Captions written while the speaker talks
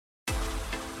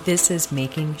This is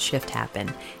Making Shift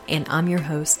Happen, and I'm your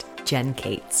host, Jen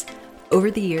Cates.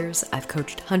 Over the years, I've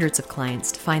coached hundreds of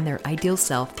clients to find their ideal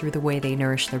self through the way they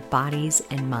nourish their bodies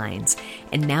and minds,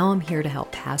 and now I'm here to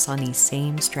help pass on these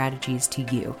same strategies to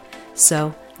you.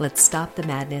 So let's stop the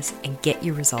madness and get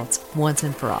your results once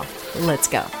and for all. Let's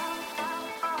go.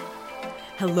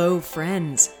 Hello,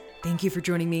 friends. Thank you for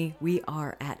joining me. We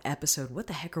are at episode, what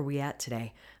the heck are we at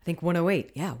today? I think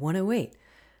 108. Yeah, 108.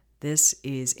 This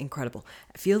is incredible.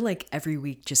 I feel like every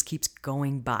week just keeps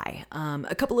going by.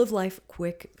 A couple of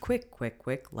quick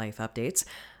life updates.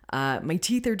 My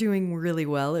teeth are doing really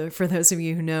well. For those of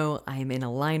you who know, I'm in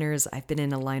aligners. I've been in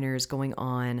aligners going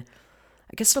on,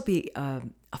 I guess it'll be a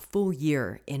full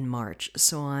year in March.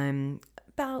 So I'm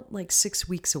about 6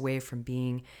 weeks away from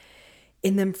being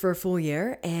in them for a full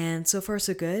year, and so far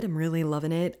so good. I'm really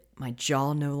loving it. My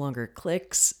jaw no longer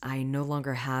clicks. I no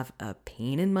longer have a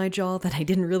pain in my jaw that I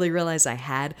didn't really realize I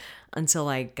had until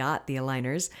I got the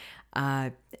aligners.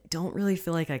 Don't really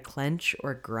feel like I clench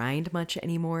or grind much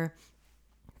anymore,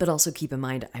 but also keep in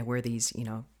mind I wear these,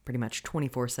 pretty much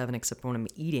 24/7 except when I'm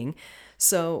eating.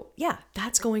 So yeah,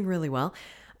 that's going really well.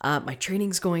 My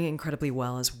training's going incredibly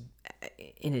well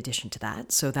in addition to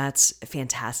that. So that's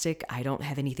fantastic. I don't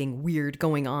have anything weird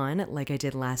going on like I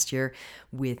did last year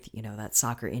with, that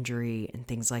soccer injury and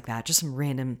things like that. Just some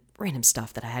random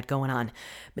stuff that I had going on.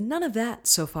 But none of that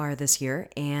so far this year.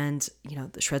 And,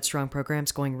 the Shred Strong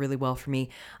program's going really well for me.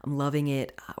 I'm loving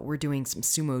it. We're doing some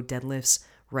sumo deadlifts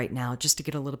right now just to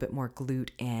get a little bit more glute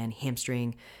and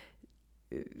hamstring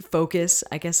focus,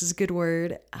 I guess is a good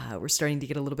word. We're starting to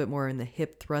get a little bit more in the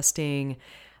hip thrusting,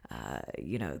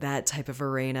 that type of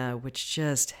arena, which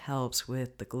just helps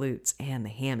with the glutes and the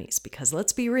hammies. Because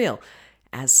let's be real,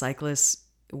 as cyclists,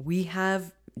 we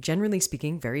have, generally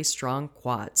speaking, very strong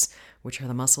quads, which are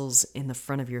the muscles in the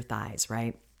front of your thighs,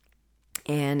 right?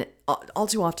 And all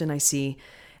too often I see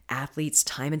athletes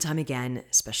time and time again,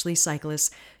 especially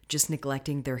cyclists, just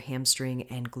neglecting their hamstring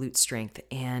and glute strength.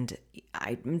 And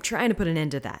I'm trying to put an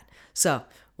end to that. So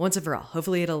once and for all,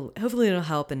 hopefully it'll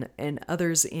help. And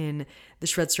others in the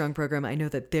Shred Strong program, I know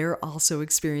that they're also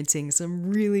experiencing some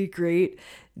really great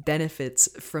benefits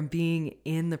from being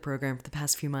in the program for the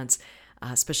past few months,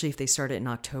 especially if they start it in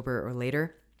October or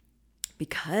later,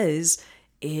 because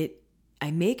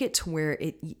I make it to where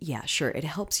it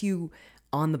helps you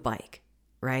on the bike,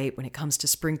 right? When it comes to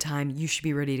springtime, you should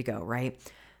be ready to go, right?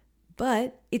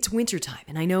 But it's wintertime.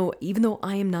 And I know even though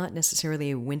I am not necessarily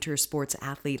a winter sports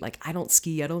athlete, I don't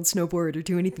ski, I don't snowboard or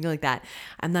do anything like that.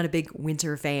 I'm not a big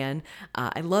winter fan.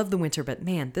 I love the winter, but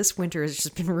man, this winter has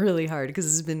just been really hard because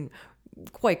it's been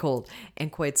quite cold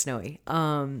and quite snowy.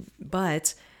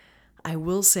 But I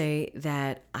will say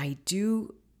that I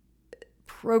do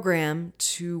program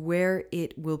to where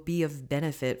it will be of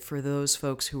benefit for those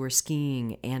folks who are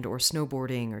skiing and or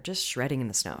snowboarding or just shredding in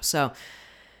the snow. So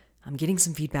I'm getting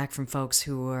some feedback from folks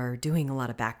who are doing a lot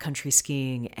of backcountry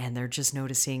skiing, and they're just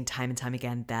noticing time and time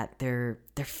again that they're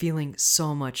feeling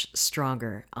so much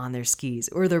stronger on their skis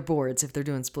or their boards if they're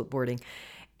doing split boarding.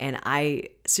 And I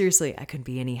couldn't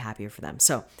be any happier for them.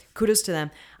 So kudos to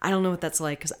them. I don't know what that's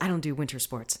like because I don't do winter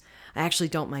sports. I actually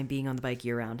don't mind being on the bike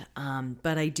year round.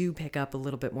 But I do pick up a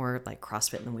little bit more like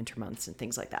CrossFit in the winter months and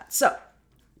things like that. So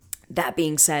that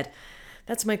being said,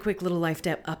 that's my quick little life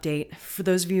update. For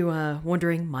those of you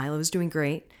wondering, Milo's doing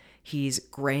great. He's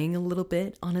graying a little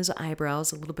bit on his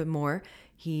eyebrows, a little bit more.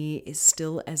 He is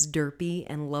still as derpy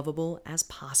and lovable as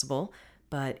possible,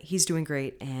 but he's doing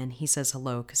great, and he says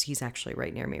hello because he's actually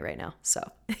right near me right now.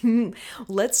 So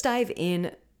let's dive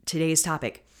in today's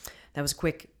topic. That was a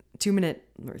quick 2-minute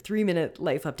or 3-minute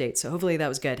life update, so hopefully that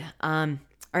was good. All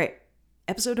right.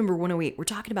 Episode number 108, we're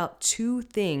talking about 2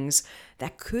 things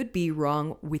that could be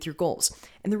wrong with your goals.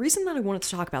 And the reason that I wanted to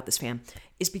talk about this, fam,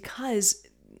 is because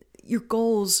your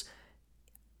goals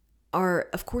are,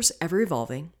 of course, ever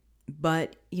evolving.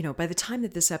 But, by the time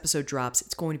that this episode drops,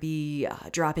 it's going to be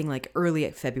dropping early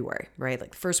February, right? The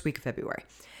first week of February.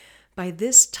 By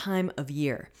this time of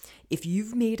year, if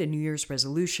you've made a New Year's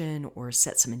resolution or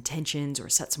set some intentions or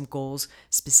set some goals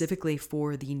specifically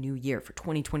for the new year, for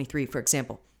 2023, for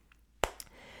example,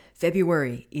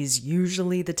 February is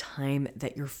usually the time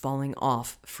that you're falling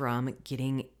off from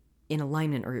getting in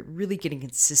alignment or really getting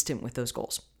consistent with those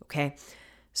goals, okay?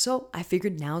 So I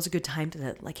figured now is a good time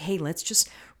to hey, let's just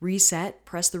reset,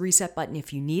 press the reset button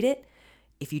if you need it.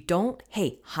 If you don't,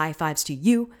 hey, high fives to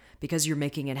you because you're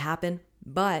making it happen.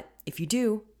 But if you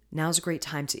do, now's a great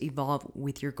time to evolve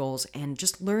with your goals and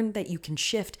just learn that you can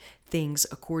shift things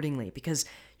accordingly because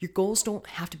your goals don't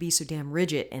have to be so damn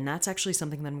rigid. And that's actually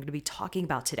something that I'm going to be talking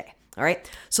about today. All right.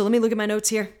 So let me look at my notes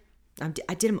here.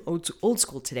 I did them old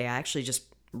school today. I actually just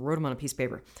wrote them on a piece of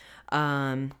paper.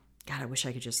 God, I wish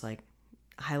I could just like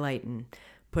highlight and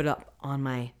put it up on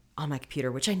my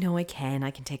computer, which I know I can.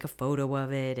 I can take a photo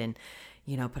of it and,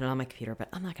 put it on my computer, but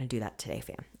I'm not going to do that today,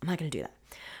 fam. I'm not going to do that.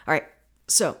 All right.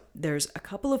 So there's a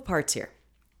couple of parts here.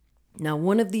 Now,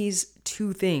 one of these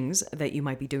two things that you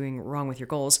might be doing wrong with your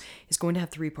goals is going to have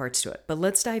 3 parts to it. But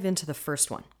let's dive into the first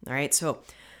one. All right. So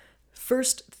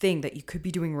first thing that you could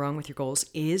be doing wrong with your goals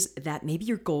is that maybe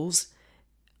your goals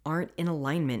aren't in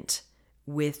alignment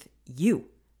with you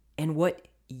and what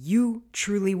you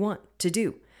truly want to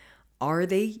do. Are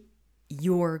they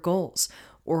your goals?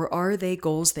 Or are they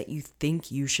goals that you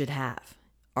think you should have?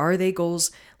 Are they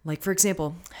goals, like, for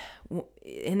example,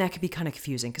 and that could be kind of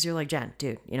confusing because you're like, Jen,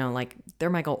 dude, like, they're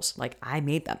my goals. Like, I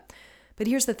made them. But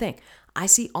here's the thing. I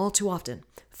see all too often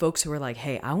folks who are like,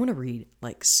 hey, I want to read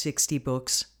like 60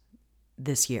 books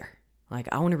this year. Like,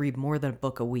 I want to read more than a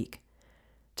book a week.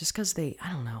 Just because I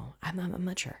don't know. I'm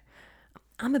not sure.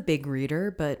 I'm a big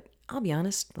reader, but I'll be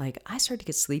honest, like, I start to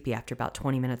get sleepy after about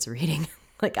 20 minutes of reading.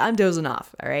 Like, I'm dozing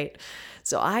off, all right?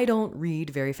 So I don't read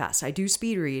very fast. I do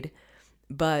speed read,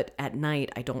 but at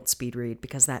night I don't speed read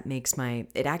because that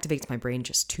it activates my brain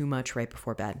just too much right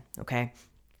before bed, okay?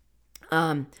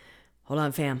 Hold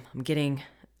on, fam. I'm getting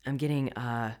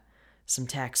some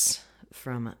texts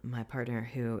from my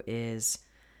partner who is,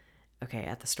 okay,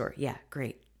 at the store. Yeah,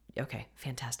 great. Okay,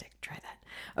 fantastic. Try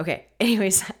that. Okay,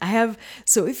 anyways,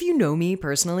 so if you know me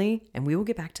personally, and we will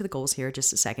get back to the goals here in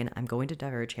just a second, I'm going to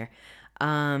diverge here.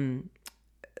 I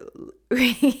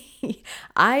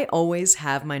always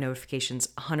have my notifications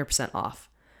 100% off,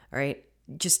 all right?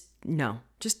 I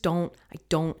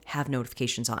don't have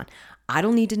notifications on. I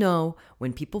don't need to know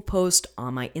when people post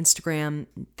on my Instagram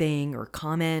thing or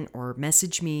comment or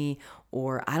message me,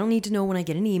 or I don't need to know when I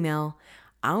get an email.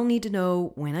 I don't need to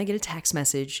know when I get a text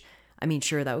message. I mean,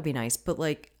 sure, that would be nice, but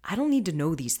like, I don't need to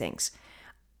know these things.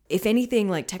 If anything,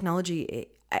 like technology,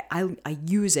 I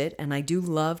use it and I do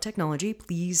love technology.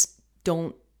 Please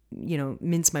don't,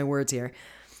 mince my words here.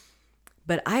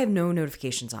 But I have no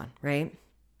notifications on, right?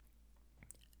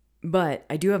 But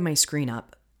I do have my screen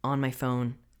up on my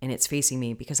phone and it's facing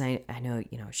me because I know,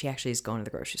 she actually is going to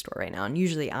the grocery store right now. And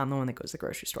usually I'm the one that goes to the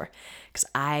grocery store because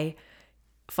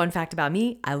fun fact about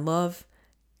me, I love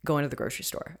going to the grocery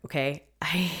store, okay?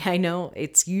 I know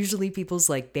it's usually people's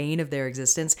like bane of their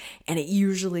existence, and it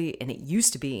used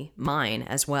to be mine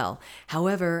as well.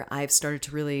 However, I've started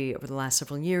to really, over the last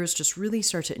several years, just really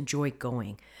start to enjoy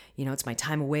going. It's my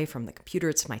time away from the computer,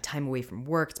 it's my time away from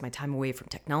work, it's my time away from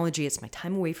technology, it's my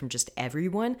time away from just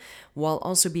everyone, while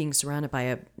also being surrounded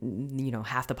by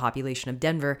half the population of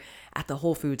Denver at the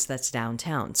Whole Foods that's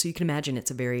downtown. So you can imagine it's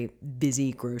a very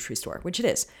busy grocery store, which it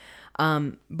is.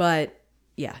 But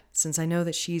yeah, since I know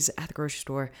that she's at the grocery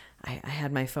store, I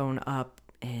had my phone up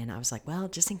and I was like, well,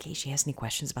 just in case she has any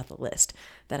questions about the list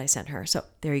that I sent her. So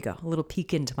there you go, a little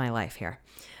peek into my life here.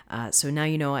 So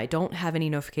now I don't have any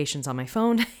notifications on my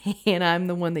phone and I'm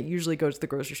the one that usually goes to the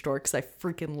grocery store because I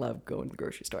freaking love going to the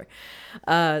grocery store.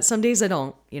 Some days I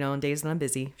don't, on days that I'm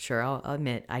busy, sure, I'll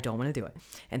admit I don't want to do it.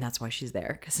 And that's why she's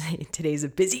there because today's a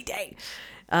busy day.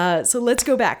 So let's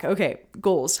go back. Okay,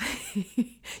 goals.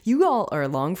 You all are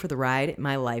along for the ride in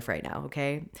my life right now,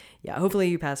 okay? Yeah, hopefully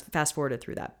you fast forwarded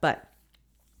through that. But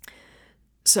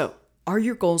so are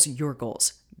your goals your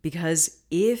goals? Because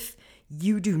if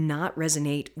you do not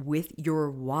resonate with your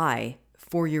why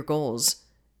for your goals,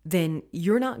 then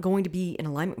you're not going to be in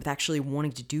alignment with actually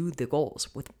wanting to do the goals,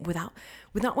 without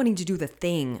wanting to do the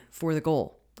thing for the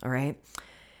goal, all right?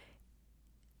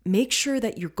 Make sure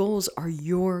that your goals are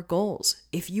your goals.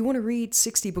 If you want to read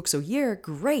 60 books a year,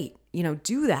 great,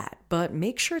 do that. But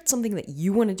make sure it's something that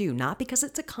you want to do, not because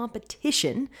it's a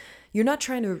competition. You're not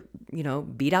trying to,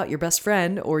 beat out your best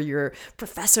friend or your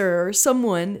professor or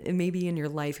someone maybe in your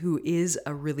life who is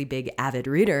a really big avid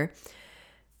reader.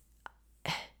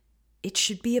 It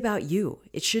should be about you.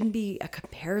 It shouldn't be a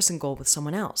comparison goal with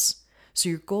someone else. So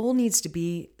your goal needs to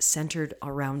be centered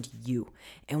around you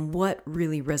and what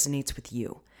really resonates with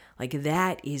you. Like,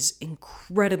 that is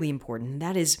incredibly important.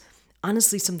 That is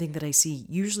honestly something that I see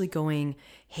usually going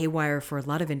haywire for a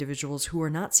lot of individuals who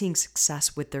are not seeing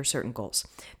success with their certain goals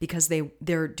because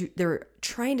they're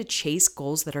trying to chase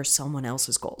goals that are someone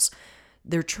else's goals.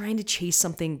 They're trying to chase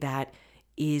something that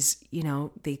is,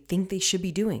 they think they should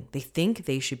be doing. They think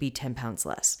they should be 10 pounds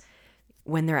less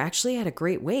when they're actually at a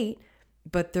great weight,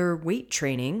 but they're weight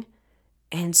training.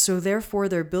 And so therefore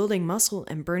they're building muscle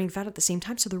and burning fat at the same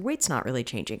time. So their weight's not really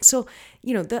changing. So,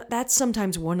 that's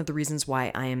sometimes one of the reasons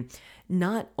why I am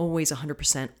not always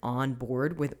 100% on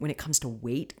board with when it comes to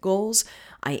weight goals.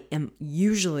 I am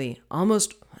usually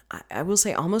almost I will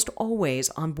say almost always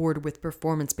on board with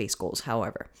performance-based goals,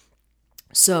 however.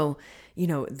 So,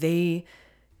 they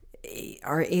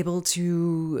are able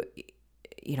to,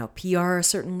 PR a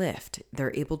certain lift.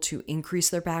 They're able to increase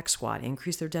their back squat,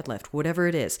 increase their deadlift, whatever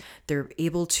it is. They're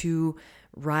able to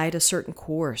ride a certain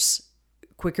course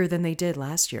quicker than they did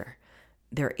last year.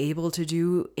 They're able to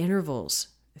do intervals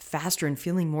faster and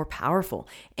feeling more powerful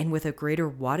and with a greater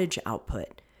wattage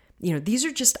output. These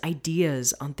are just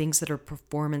ideas on things that are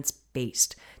performance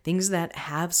based, things that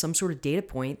have some sort of data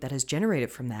point that has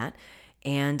generated from that,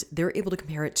 and they're able to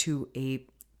compare it to a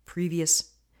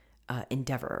previous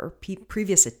endeavor or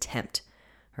previous attempt,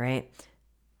 right?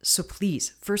 So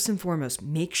please, first and foremost,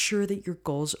 make sure that your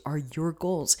goals are your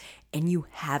goals and you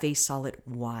have a solid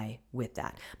why with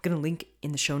that. I'm going to link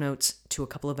in the show notes to a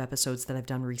couple of episodes that I've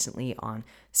done recently on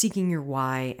seeking your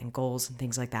why and goals and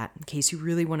things like that, in case you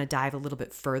really want to dive a little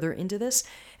bit further into this.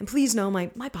 And please know my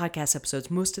podcast episodes,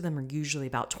 most of them are usually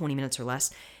about 20 minutes or less.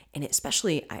 And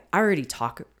especially, I already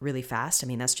talk really fast. I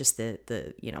mean, that's just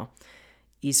the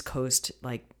East Coast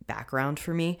background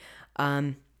for me.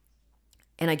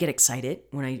 And I get excited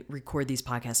when I record these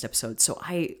podcast episodes. So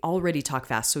I already talk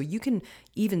fast. So you can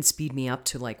even speed me up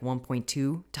to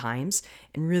 1.2 times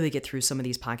and really get through some of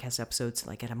these podcast episodes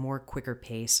at a more quicker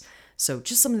pace. So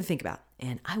just something to think about.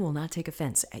 And I will not take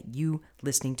offense at you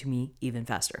listening to me even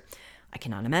faster. I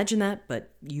cannot imagine that,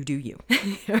 but you do you.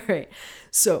 All right.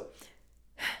 So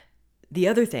the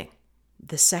other thing,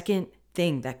 the second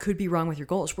thing that could be wrong with your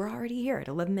goals, we're already here at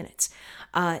 11 minutes,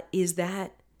 is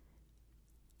that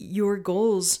your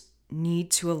goals need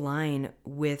to align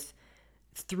with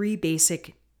 3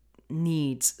 basic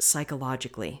needs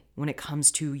psychologically when it comes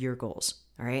to your goals.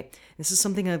 All right. This is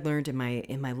something I learned in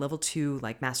my level 2,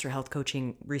 master health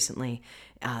coaching recently,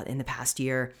 in the past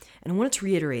year. And I wanted to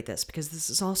reiterate this because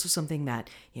this is also something that,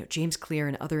 James Clear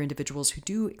and other individuals who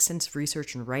do extensive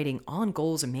research and writing on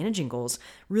goals and managing goals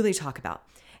really talk about.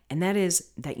 And that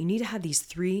is that you need to have these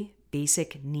 3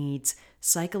 basic needs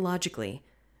psychologically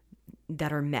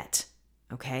that are met,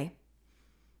 okay?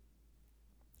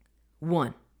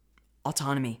 1,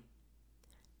 autonomy.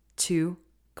 2,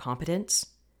 competence.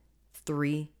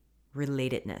 3,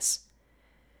 relatedness.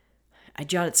 I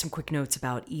jotted some quick notes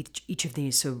about each of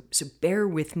these, so bear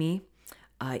with me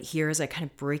here as I kind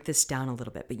of break this down a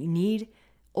little bit. But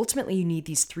ultimately you need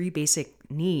these 3 basic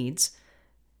needs,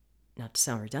 not to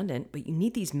sound redundant, but you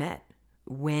need these met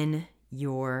when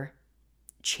you're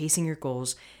chasing your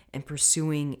goals and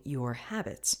pursuing your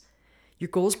habits. Your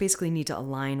goals basically need to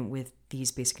align with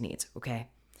these basic needs, okay?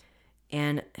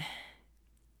 And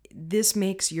this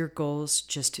makes your goals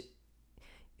just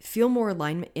feel more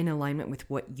in alignment with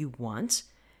what you want.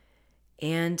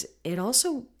 And it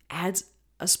also adds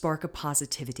a spark of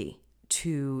positivity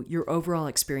to your overall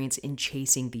experience in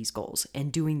chasing these goals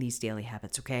and doing these daily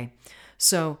habits, okay?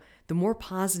 So the more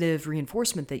positive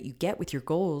reinforcement that you get with your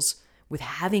goals, with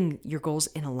having your goals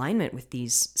in alignment with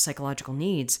these psychological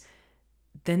needs,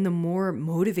 then the more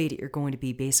motivated you're going to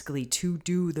be basically to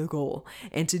do the goal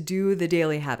and to do the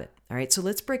daily habit. All right, so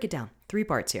let's break it down. 3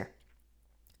 parts here.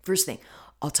 First thing,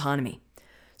 autonomy.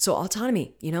 So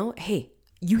autonomy, hey,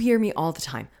 you hear me all the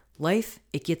time. Life,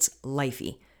 it gets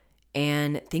lifey.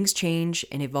 And things change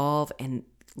and evolve and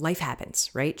life happens,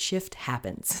 right? Shift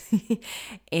happens.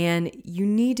 And you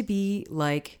need to be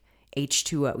like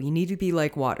H2O. You need to be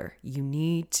like water. You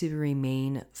need to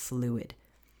remain fluid.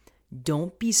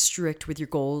 Don't be strict with your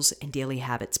goals and daily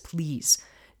habits, please.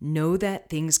 Know that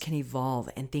things can evolve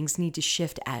and things need to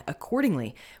shift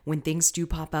accordingly when things do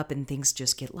pop up and things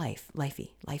just get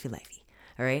lifey.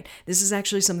 All right. This is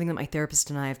actually something that my therapist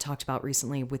and I have talked about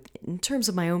recently in terms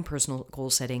of my own personal goal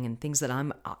setting and things that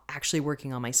I'm actually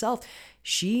working on myself.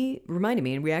 She reminded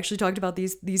me, and we actually talked about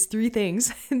these 3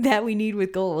 things that we need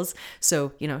with goals.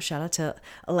 So, shout out to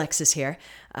Alexis here.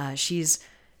 She's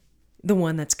the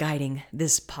one that's guiding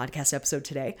this podcast episode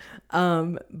today.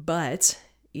 But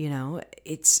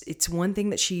it's one thing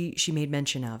that she made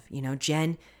mention of,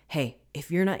 Jen, hey, if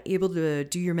you're not able to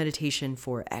do your meditation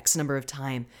for X number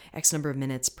of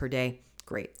minutes per day,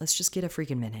 great. Let's just get a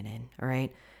freaking minute in, all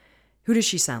right? Who does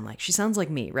she sound like? She sounds like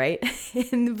me, right?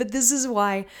 But this is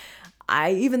why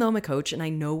even though I'm a coach and I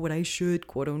know what I should,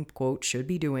 quote unquote, should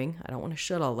be doing, I don't want to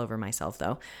shut all over myself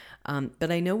though, but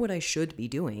I know what I should be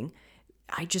doing.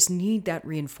 I just need that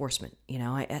reinforcement.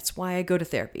 That's why I go to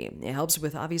therapy. It helps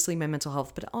with obviously my mental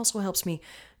health, but it also helps me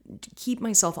keep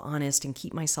myself honest and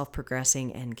keep myself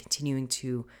progressing and continuing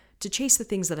to chase the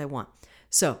things that I want.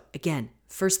 So again,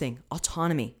 first thing,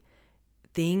 autonomy.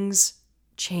 Things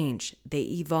change, they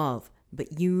evolve,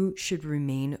 but you should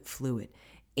remain fluid.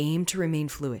 Aim to remain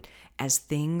fluid. As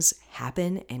things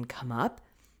happen and come up,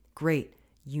 great.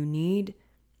 You need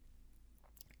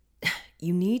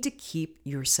to keep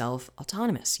yourself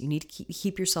autonomous. You need to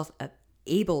keep yourself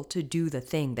able to do the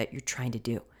thing that you're trying to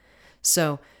do.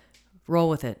 So roll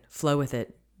with it, flow with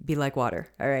it, be like water.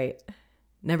 All right.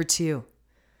 Number 2,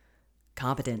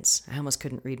 competence. I almost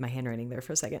couldn't read my handwriting there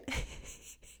for a second.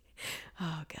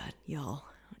 Oh God,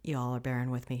 y'all are bearing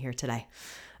with me here today.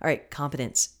 All right.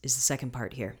 Competence is the second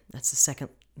part here. That's the second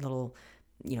little,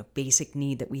 basic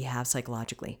need that we have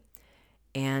psychologically.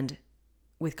 And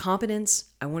with competence,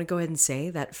 I want to go ahead and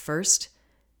say that first,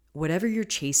 whatever you're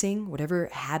chasing, whatever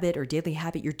habit or daily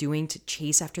habit you're doing to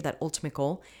chase after that ultimate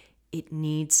goal, it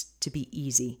needs to be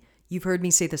easy. You've heard me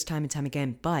say this time and time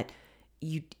again, but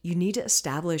you need to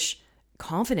establish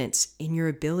confidence in your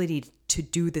ability to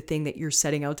do the thing that you're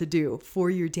setting out to do for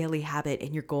your daily habit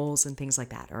and your goals and things like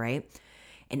that, all right?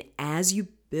 And as you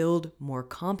build more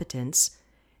competence,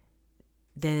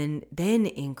 then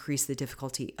increase the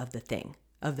difficulty of the thing,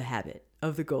 of the habit,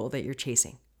 of the goal that you're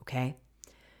chasing, okay?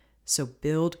 So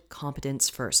build competence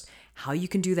first. How you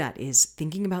can do that is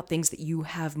thinking about things that you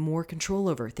have more control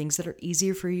over, things that are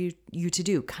easier for you to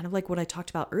do, kind of like what I talked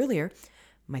about earlier.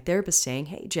 My therapist saying,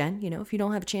 hey, Jen, if you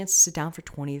don't have a chance to sit down for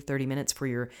 20 to 30 minutes for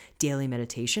your daily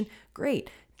meditation, great.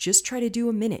 Just try to do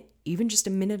a minute, even just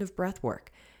a minute of breath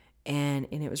work. And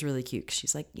it was really cute because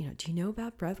she's like, do you know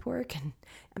about breath work? And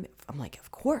I'm like, of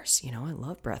course, I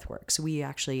love breath work. So we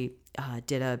actually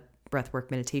did a breath work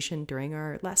meditation during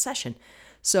our last session.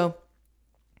 So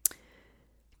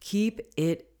keep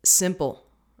it simple,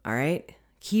 all right?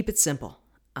 Keep it simple.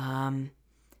 And,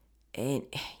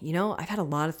 I've had a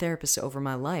lot of therapists over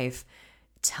my life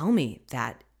tell me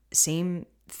that same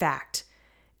fact.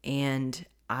 And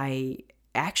I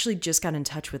actually just got in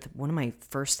touch with one of my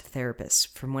first therapists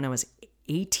from when I was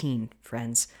 18,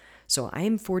 friends. So I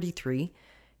am 43.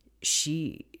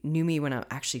 She knew me when I was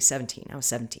actually 17. I was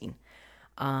 17.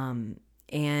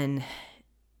 And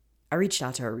I reached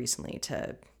out to her recently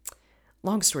to,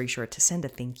 long story short, to send a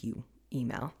thank you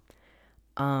email.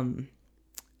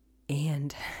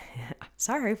 And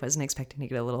sorry, I wasn't expecting to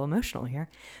get a little emotional here,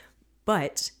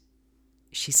 but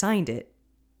she signed it,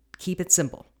 keep it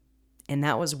simple. And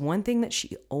that was one thing that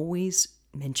she always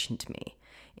mentioned to me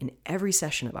in every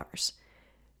session of ours.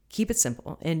 Keep it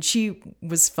simple. And she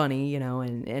was funny,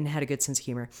 and had a good sense of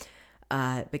humor.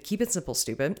 But keep it simple,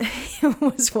 stupid,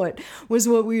 was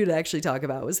what we would actually talk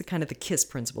about, was the kind of the KISS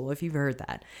principle, if you've heard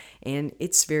that. And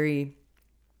it's very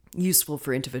useful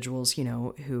for individuals,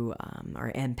 who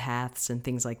are empaths and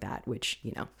things like that, which,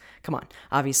 come on.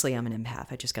 Obviously, I'm an empath.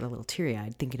 I just got a little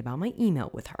teary-eyed thinking about my email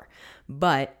with her.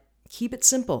 But keep it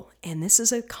simple. And this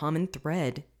is a common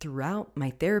thread throughout my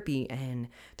therapy and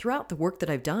throughout the work that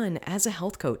I've done as a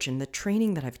health coach and the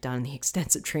training that I've done, the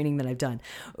extensive training that I've done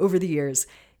over the years.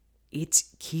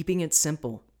 It's keeping it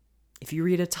simple. If you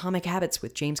read Atomic Habits by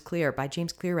James Clear,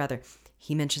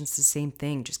 he mentions the same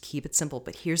thing. Just keep it simple.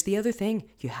 But here's the other thing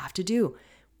you have to do.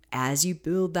 As you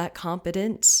build that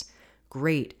competence,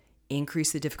 great.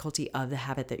 Increase the difficulty of the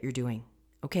habit that you're doing.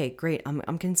 Okay, great.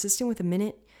 I'm consistent with a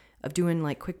minute of doing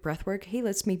like quick breath work. Hey,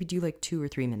 let's maybe do like 2 or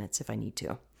 3 minutes if I need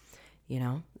to.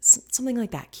 Something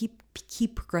like that.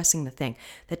 Keep progressing the thing.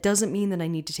 That doesn't mean that I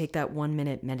need to take that 1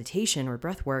 minute meditation or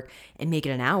breath work and make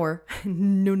it an hour.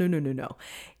 No.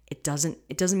 It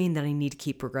doesn't mean that I need to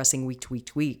keep progressing week to week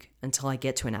to week until I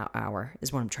get to an hour,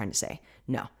 is what I'm trying to say.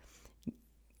 No.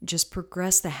 Just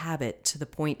progress the habit to the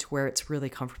point to where it's really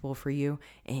comfortable for you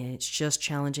and it's just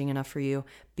challenging enough for you,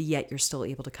 but yet you're still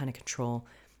able to kind of control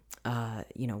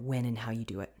when and how you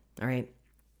do it. All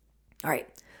right.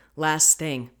 Last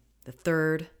thing, the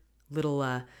third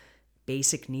little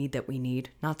basic need that we need,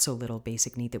 not so little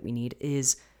basic need that we need,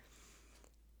 is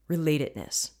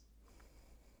relatedness.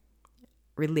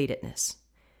 Relatedness.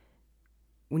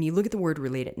 When you look at the word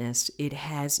relatedness, it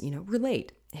has,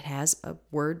 relate. It has a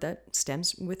word that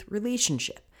stems with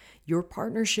relationship. Your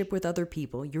partnership with other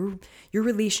people, your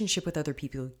relationship with other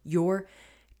people, your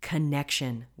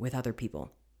connection with other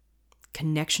people.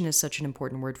 Connection is such an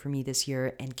important word for me this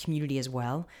year, and community as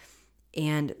well.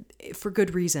 And for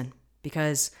good reason,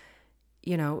 because,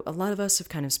 a lot of us have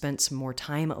kind of spent some more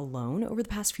time alone over the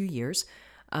past few years,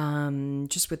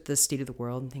 just with the state of the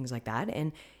world and things like that.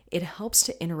 And it helps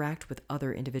to interact with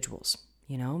other individuals,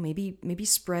 maybe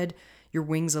spread your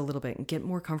wings a little bit and get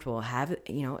more comfortable,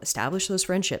 establish those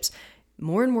friendships.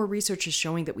 More and more research is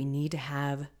showing that we need to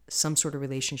have some sort of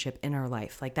relationship in our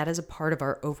life. Like that is a part of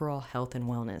our overall health and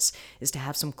wellness, is to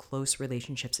have some close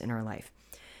relationships in our life.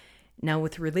 Now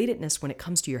with relatedness, when it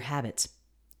comes to your habits,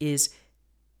 it's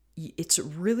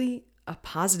really a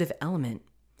positive element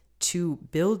to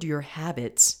build your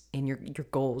habits and your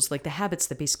goals, like the habits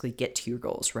that basically get to your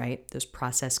goals, right? Those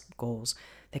process goals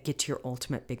that get to your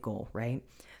ultimate big goal, right?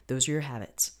 Those are your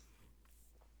habits.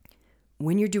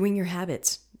 When you're doing your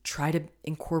habits, try to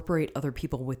incorporate other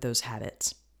people with those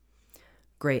habits.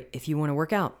 Great. If you want to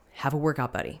work out, have a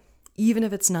workout buddy. Even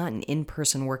if it's not an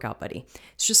in-person workout buddy,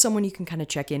 it's just someone you can kind of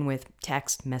check in with,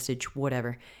 text, message,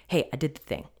 whatever. Hey, I did the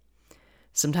thing.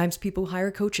 Sometimes people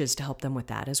hire coaches to help them with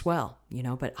that as well,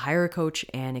 but hire a coach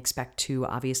and expect to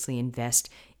obviously invest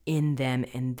in them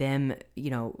and them,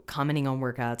 commenting on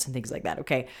workouts and things like that.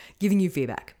 Okay. Giving you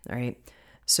feedback. All right.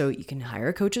 So you can hire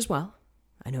a coach as well.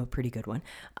 I know a pretty good one.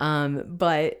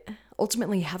 But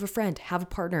ultimately have a friend, have a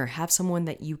partner, have someone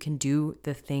that you can do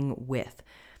the thing with.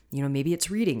 Maybe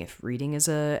it's reading. If reading is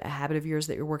a habit of yours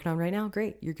that you're working on right now,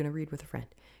 great. You're going to read with a friend.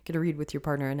 You're going to read with your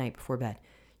partner at night before bed.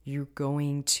 You're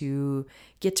going to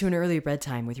get to an early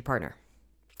bedtime with your partner.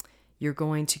 You're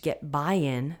going to get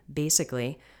buy-in,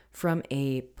 basically, from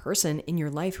a person in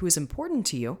your life who is important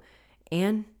to you,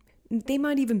 and they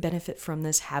might even benefit from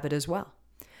this habit as well.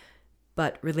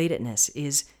 But relatedness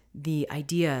is the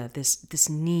idea, this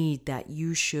need that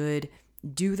you should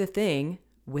do the thing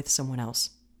with someone else.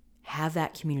 Have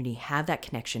that community, have that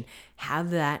connection,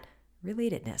 have that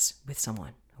relatedness with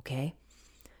someone, okay?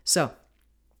 So,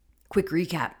 quick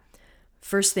recap.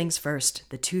 First things first,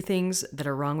 the two things that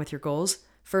are wrong with your goals.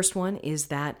 First one is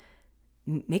that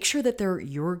make sure that they're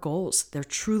your goals. They're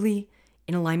truly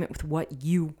in alignment with what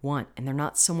you want and they're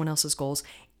not someone else's goals,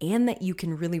 and that you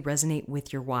can really resonate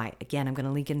with your why. Again, I'm going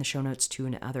to link in the show notes to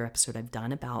another episode I've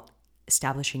done about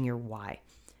establishing your why.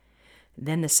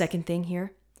 Then the second thing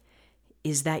here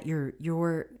is that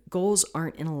your goals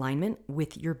aren't in alignment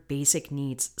with your basic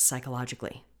needs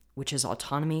psychologically, which is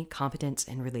autonomy, competence,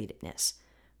 and relatedness.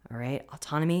 All right?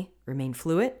 Autonomy, remain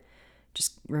fluid.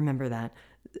 Just remember that.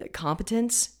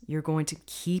 Competence, you're going to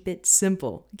keep it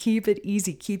simple, keep it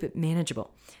easy, keep it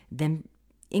manageable. Then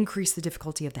increase the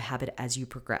difficulty of the habit as you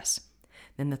progress.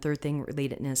 Then the third thing,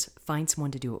 relatedness, find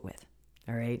someone to do it with.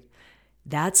 All right?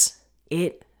 That's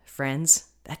it, friends.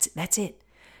 That's it.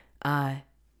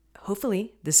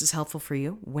 Hopefully this is helpful for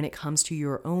you when it comes to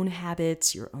your own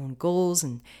habits, your own goals,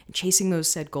 and chasing those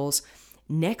said goals.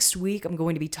 Next week, I'm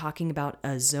going to be talking about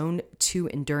a Zone 2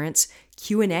 Endurance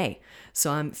Q&A.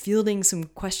 So I'm fielding some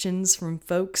questions from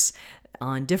folks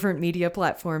on different media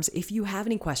platforms. If you have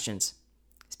any questions,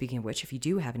 speaking of which, if you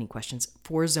do have any questions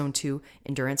for Zone 2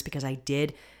 Endurance, because I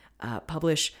did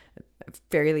publish a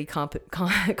fairly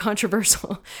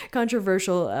controversial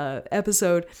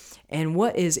episode. And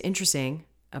what is interesting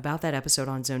about that episode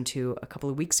on Zone 2 a couple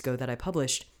of weeks ago that I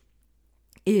published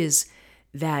is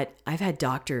that I've had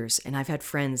doctors and I've had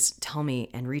friends tell me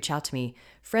and reach out to me,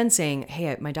 friends saying,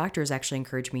 hey, my doctor has actually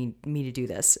encouraged me to do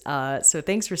this. So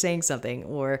thanks for saying something,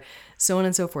 or so on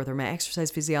and so forth, or my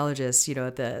exercise physiologist,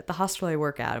 at the hospital I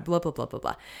work at, blah, blah, blah, blah,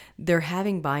 blah. They're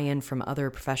having buy-in from other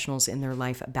professionals in their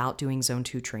life about doing Zone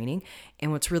 2 training.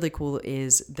 And what's really cool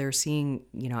is they're seeing,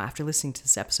 after listening to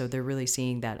this episode, they're really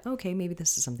seeing that, okay, maybe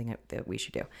this is something that we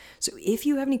should do. So if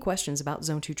you have any questions about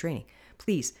Zone 2 training,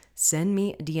 please send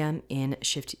me a DM in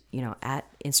Shift, at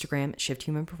Instagram, Shift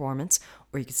Human Performance,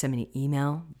 or you can send me an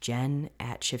email,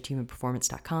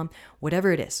 jen@shifthumanperformance.com,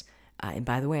 whatever it is. And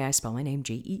by the way, I spell my name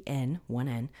Jen, one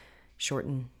N, short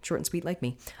and sweet like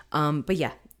me. But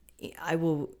yeah, I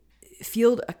will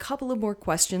field a couple of more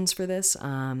questions for this,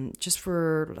 just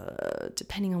for,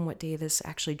 depending on what day this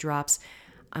actually drops.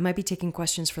 I might be taking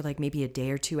questions for like maybe a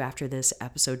day or two after this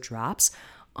episode drops,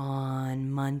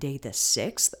 on Monday, the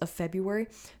 6th of February.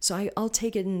 So I'll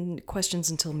take in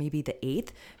questions until maybe the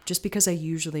 8th, just because I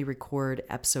usually record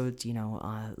episodes,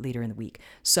 later in the week.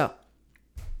 So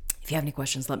if you have any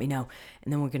questions, let me know.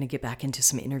 And then we're going to get back into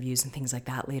some interviews and things like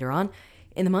that later on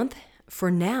in the month.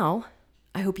 For now,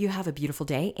 I hope you have a beautiful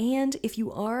day. And if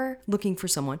you are looking for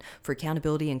someone for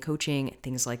accountability and coaching,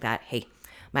 things like that, hey,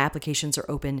 my applications are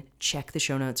open. Check the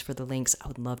show notes for the links. I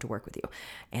would love to work with you.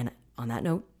 And on that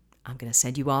note, I'm going to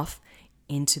send you off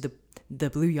into the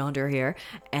blue yonder here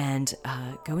and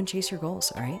go and chase your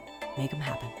goals, all right? Make them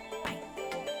happen.